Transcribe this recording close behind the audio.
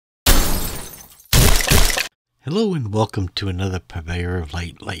Hello and welcome to another Purveyor of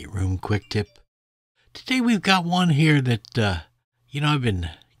Light Lightroom quick tip. Today we've got one here that,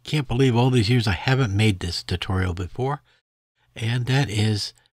 can't believe all these years I haven't made this tutorial before. And that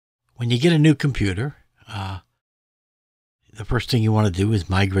is when you get a new computer, the first thing you want to do is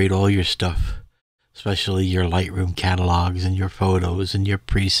migrate all your stuff, especially your Lightroom catalogs and your photos and your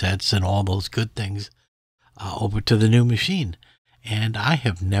presets and all those good things over to the new machine. And I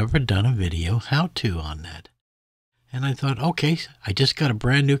have never done a video how-to on that. And I thought, okay, I just got a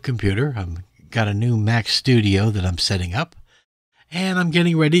brand new computer. I've got a new Mac Studio that I'm setting up. And I'm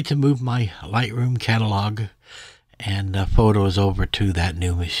getting ready to move my Lightroom catalog and photos over to that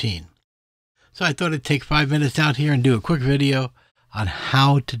new machine. So I thought I'd take 5 minutes out here and do a quick video on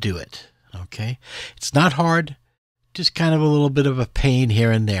how to do it. Okay, it's not hard, just kind of a little bit of a pain here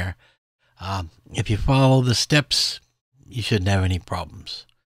and there. If you follow the steps, you shouldn't have any problems.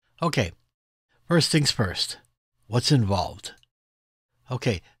 Okay, first things first. What's involved?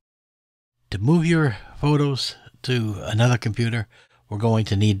 Okay, to move your photos to another computer, we're going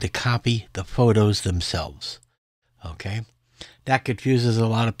to need to copy the photos themselves. Okay, that confuses a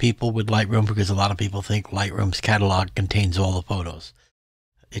lot of people with Lightroom because a lot of people think Lightroom's catalog contains all the photos.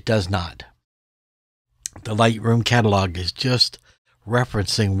 It does not. The Lightroom catalog is just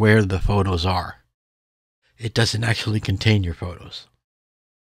referencing where the photos are. It doesn't actually contain your photos.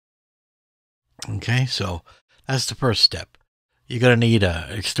 Okay, so that's the first step. You're going to need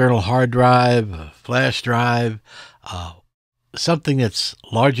an external hard drive, a flash drive, something that's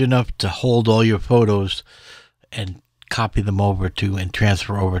large enough to hold all your photos and copy them over to and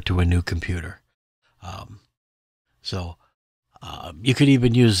transfer over to a new computer. You could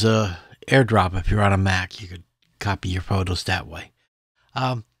even use AirDrop if you're on a Mac. You could copy your photos that way.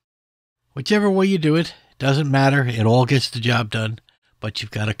 Whichever way you do it, doesn't matter. It all gets the job done. But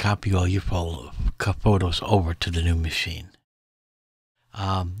you've got to copy all your photos over to the new machine.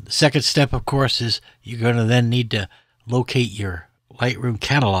 The second step, of course, is you're going to then need to locate your Lightroom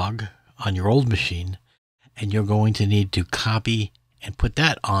catalog on your old machine, and you're going to need to copy and put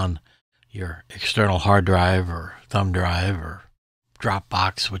that on your external hard drive or thumb drive or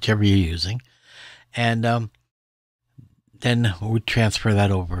Dropbox, whichever you're using, and then we'll transfer that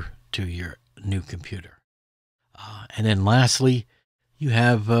over to your new computer. And then lastly, you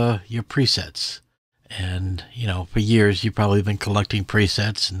have your presets. And, for years, you've probably been collecting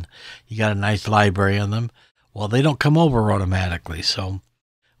presets and you got a nice library on them. Well, they don't come over automatically. So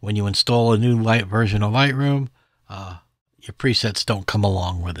when you install a new version of Lightroom, your presets don't come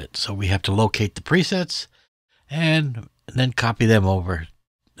along with it. So we have to locate the presets and then copy them over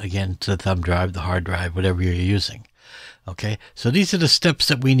again to the thumb drive, the hard drive, whatever you're using. Okay, so these are the steps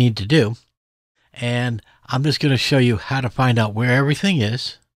that we need to do. And I'm just going to show you how to find out where everything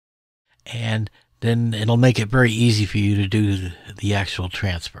is, and then it'll make it very easy for you to do the actual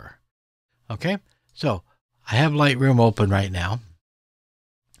transfer. Okay, so I have Lightroom open right now,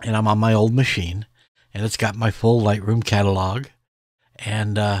 and I'm on my old machine, and it's got my full Lightroom catalog,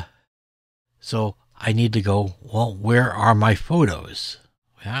 and so I need to go, well, where are my photos?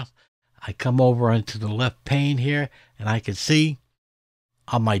 Well, I come over into the left pane here, and I can see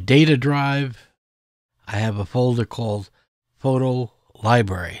on my data drive, I have a folder called Photo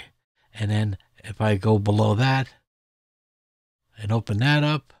Library. And then if I go below that and open that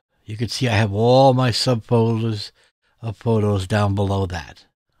up, you can see I have all my subfolders of photos down below that.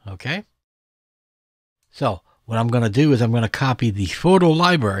 Okay? So what I'm going to do is I'm going to copy the Photo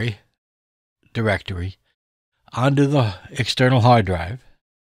Library directory onto the external hard drive.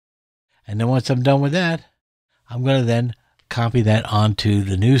 And then once I'm done with that, I'm going to then copy that onto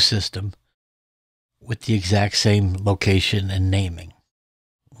the new system with the exact same location and naming.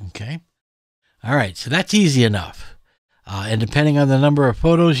 Okay. All right. So that's easy enough. And depending on the number of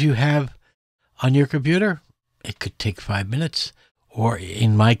photos you have on your computer, it could take 5 minutes, or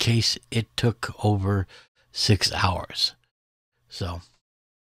in my case, it took over 6 hours. So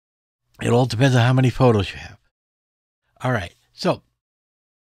it all depends on how many photos you have. All right. So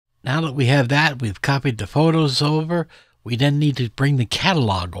now that we have that, we've copied the photos over, we then need to bring the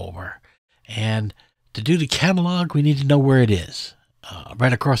catalog over. And to do the catalog, we need to know where it is.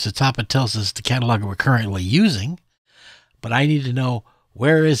 Right across the top, it tells us the catalog we're currently using, but I need to know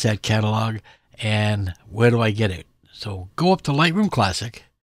where is that catalog and where do I get it. So go up to Lightroom Classic,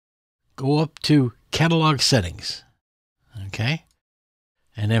 go up to Catalog Settings, okay?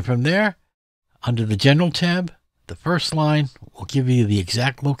 And then from there, under the General tab, the first line will give you the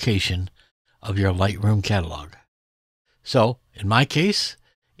exact location of your Lightroom catalog. So in my case,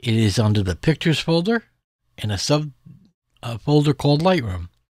 it is under the Pictures folder in a folder called Lightroom.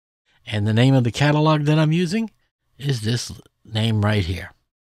 And the name of the catalog that I'm using is this name right here.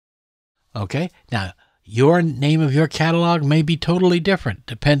 Okay, now your name of your catalog may be totally different.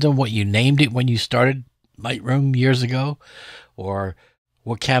 Depends on what you named it when you started Lightroom years ago, or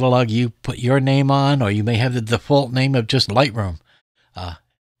what catalog you put your name on, or you may have the default name of just Lightroom.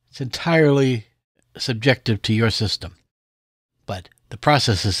 It's entirely subjective to your system, but the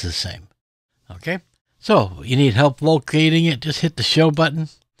process is the same. Okay, so you need help locating it, just hit the show button,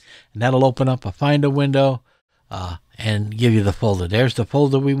 and that'll open up a Finder window and give you the folder. There's the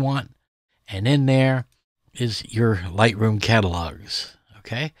folder we want, and in there is your Lightroom catalogs.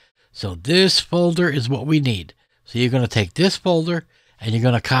 Okay, so this folder is what we need. So you're going to take this folder and you're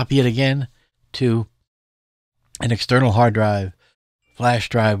going to copy it again to an external hard drive, flash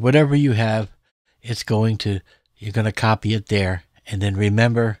drive, whatever you have. You're going to copy it there, and then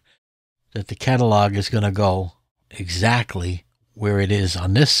remember that the catalog is going to go exactly where it is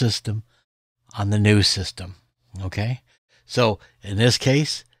on this system, on the new system. Okay, so in this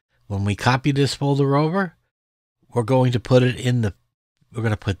case, when we copy this folder over, we're going to put it in we're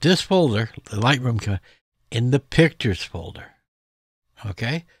going to put this folder, the Lightroom, in the pictures folder.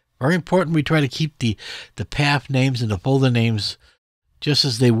 Okay, very important. We try to keep the path names and the folder names just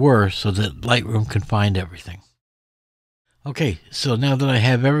as they were so that Lightroom can find everything. Okay, so now that I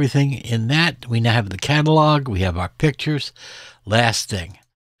have everything in that, we now have the catalog, we have our pictures. Last thing,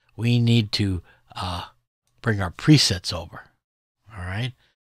 we need to bring our presets over. All right.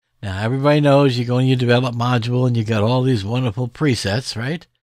 Now, everybody knows you go in your develop module and you got all these wonderful presets, right?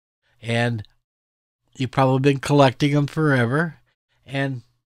 And you've probably been collecting them forever. And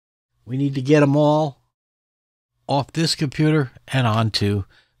we need to get them all off this computer and onto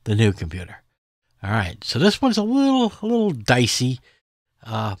the new computer. All right. So this one's a little dicey,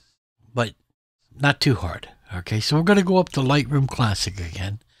 but not too hard. Okay. So we're going to go up to Lightroom Classic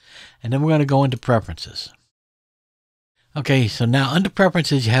again, and then we're going to go into Preferences. Okay, so now under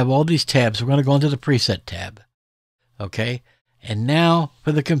Preferences, you have all these tabs. We're going to go into the Preset tab. Okay, and now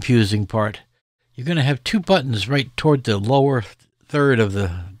for the confusing part, you're going to have two buttons right toward the lower third of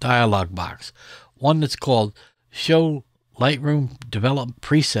the dialog box. One that's called Show Lightroom Develop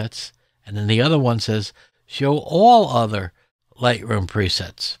Presets, and then the other one says Show All Other Lightroom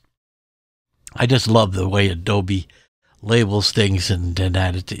Presets. I just love the way Adobe labels things, and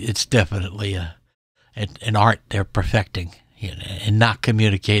that it's definitely an art they're perfecting, and not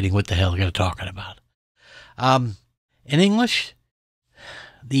communicating what the hell they're talking about. In English,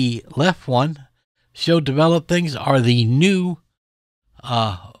 the left one, Show Develop Things, are the new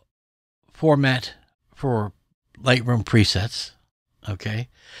format for Lightroom presets. Okay,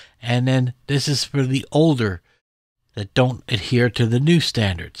 and then this is for the older that don't adhere to the new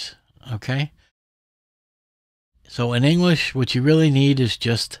standards. Okay, so in English, what you really need is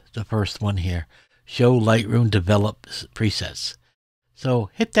just the first one here. Show Lightroom Develop Presets. So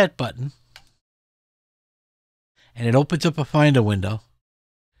hit that button, and it opens up a Finder window.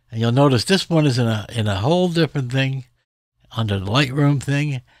 And you'll notice this one is in a whole different thing, under the Lightroom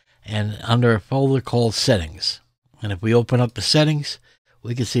thing, and under a folder called Settings. And if we open up the Settings,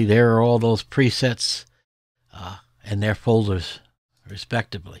 we can see there are all those presets and their folders,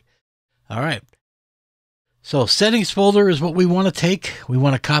 respectively. All right. So Settings folder is what we want to take. We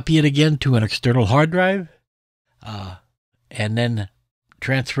want to copy it again to an external hard drive, and then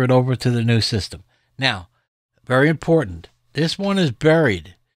transfer it over to the new system. Now, very important, this one is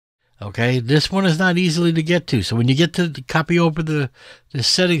buried. Okay, this one is not easily to get to. So when you get to copy over the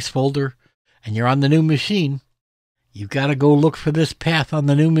Settings folder and you're on the new machine, you've got to go look for this path on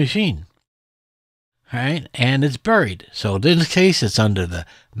the new machine. All right, and it's buried. So in this case, it's under the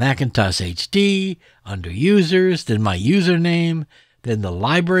Macintosh HD, under Users, then my username, then the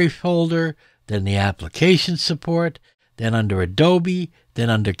Library folder, then the Application Support, then under Adobe, then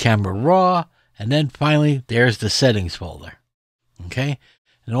under Camera Raw, and then finally, there's the Settings folder. Okay,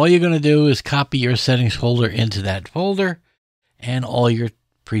 and all you're going to do is copy your Settings folder into that folder, and all your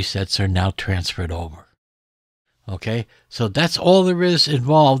presets are now transferred over. Okay, so that's all there is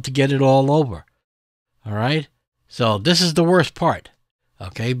involved to get it all over. All right, so this is the worst part,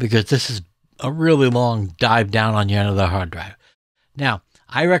 okay, because this is a really long dive down on your end of the hard drive. Now,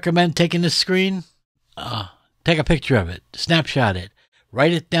 I recommend taking this screen, take a picture of it, snapshot it,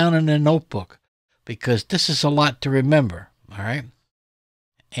 write it down in a notebook, because this is a lot to remember, all right?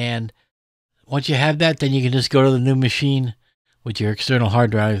 And once you have that, then you can just go to the new machine with your external hard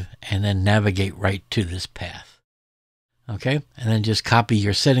drive and then navigate right to this path, okay? And then just copy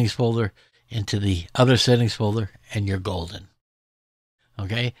your Settings folder into the other Settings folder, and you're golden.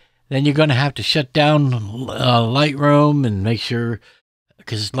 Okay, then you're going to have to shut down Lightroom and make sure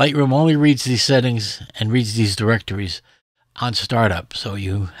because Lightroom only reads these settings and reads these directories on startup. So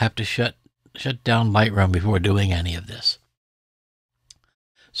you have to shut down Lightroom before doing any of this.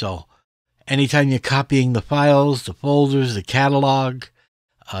 So anytime you're copying the files, the folders, the catalog,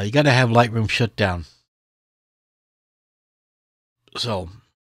 you got to have Lightroom shut down. So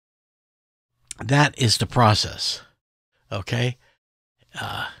that is the process. Okay.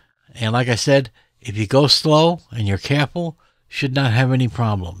 And like I said, if you go slow and you're careful, should not have any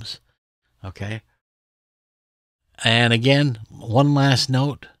problems. Okay. And again, one last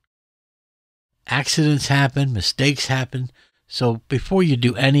note. Accidents happen, mistakes happen. So before you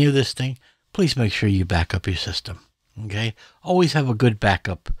do any of this thing, please make sure you back up your system. Okay. Always have a good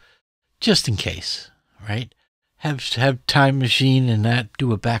backup just in case, right? Have Time Machine and that,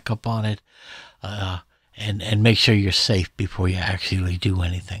 do a backup on it. And make sure you're safe before you actually do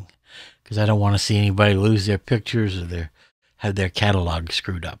anything. Because I don't want to see anybody lose their pictures or have their catalog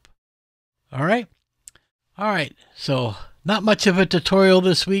screwed up. All right? All right. So not much of a tutorial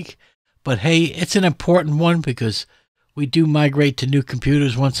this week, but hey, it's an important one because we do migrate to new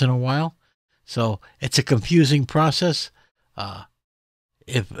computers once in a while. So it's a confusing process.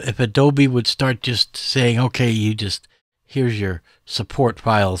 If Adobe would start just saying, okay, here's your support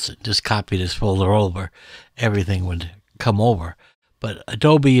files, just copy this folder over, everything would come over. But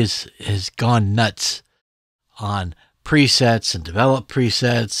Adobe has gone nuts on presets and develop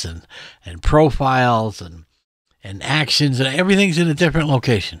presets and profiles and actions, and everything's in a different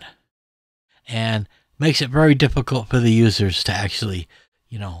location. And makes it very difficult for the users to actually,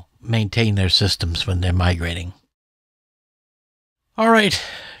 maintain their systems when they're migrating. All right,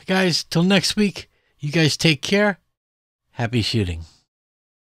 guys, till next week, you guys take care. Happy shooting.